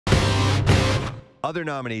Other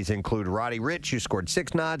nominees include Roddy Ricch, who scored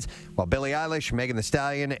 6 nods, while Billie Eilish, Megan Thee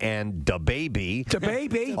Stallion, and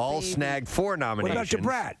DaBaby all snagged 4 nominations. What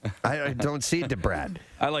about DeBrat? I don't see DeBrat.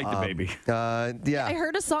 I like DaBaby. Yeah. I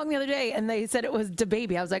heard a song the other day, and they said it was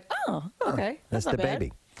DaBaby. I was like, oh, okay. That's not bad.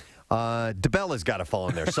 DaBaby. DeBella's got to fall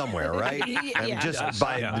in there somewhere, right? Yeah. Just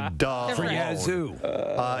by duh. For Yazoo.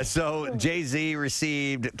 So Jay-Z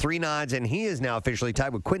received 3 nods, and he is now officially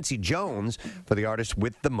tied with Quincy Jones for the artist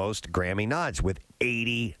with the most Grammy nods, with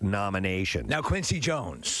 80 nominations. Now, Quincy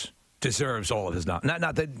Jones deserves all of his nods.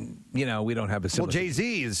 Not that, we don't have a similar... Well,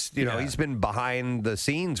 Jay-Z is, he's been behind the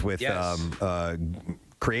scenes with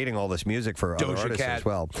creating all this music for other artists as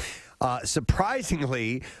well.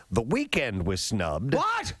 Surprisingly, The Weeknd was snubbed.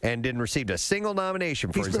 What? And didn't receive a single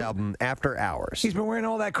nomination for his album After Hours. He's been wearing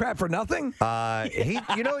all that crap for nothing? He's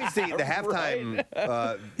the halftime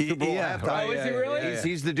Super Bowl halftime. Oh, is he really?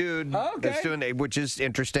 He's the dude that's doing it, which is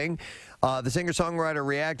interesting. The singer-songwriter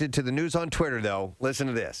reacted to the news on Twitter, though. Listen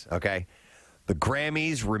to this, okay? The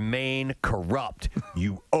Grammys remain corrupt.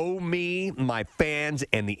 You owe me, my fans,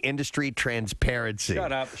 and the industry transparency.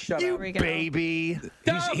 Shut up. You baby.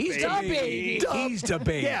 He's DaBaby. He's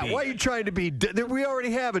DaBaby. Yeah, why are you trying to be... we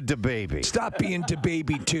already have a DaBaby. Stop being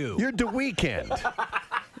DaBaby, too. You're DaWeeknd.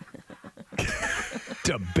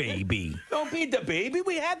 DaBaby. Don't be DaBaby.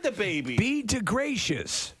 We have DaBaby. Be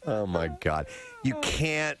DeGracious. Oh, my God. You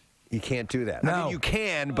can't do that. No. I mean, you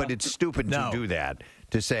can, but it's stupid to do that.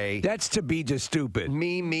 To say that's to be just stupid.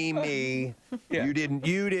 Me. Yeah. You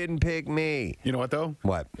didn't pick me. You know what though?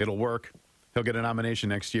 What? It'll work. He'll get a nomination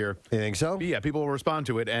next year. You think so? Yeah, people will respond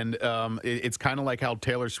to it, and it's kind of like how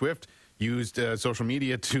Taylor Swift used social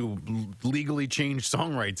media to legally change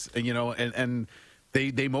song rights. And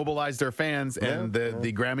they mobilize their fans, and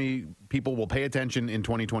the Grammy people will pay attention in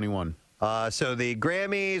 2021. So the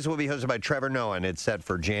Grammys will be hosted by Trevor Noah, and it's set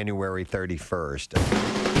for January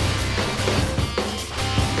 31st.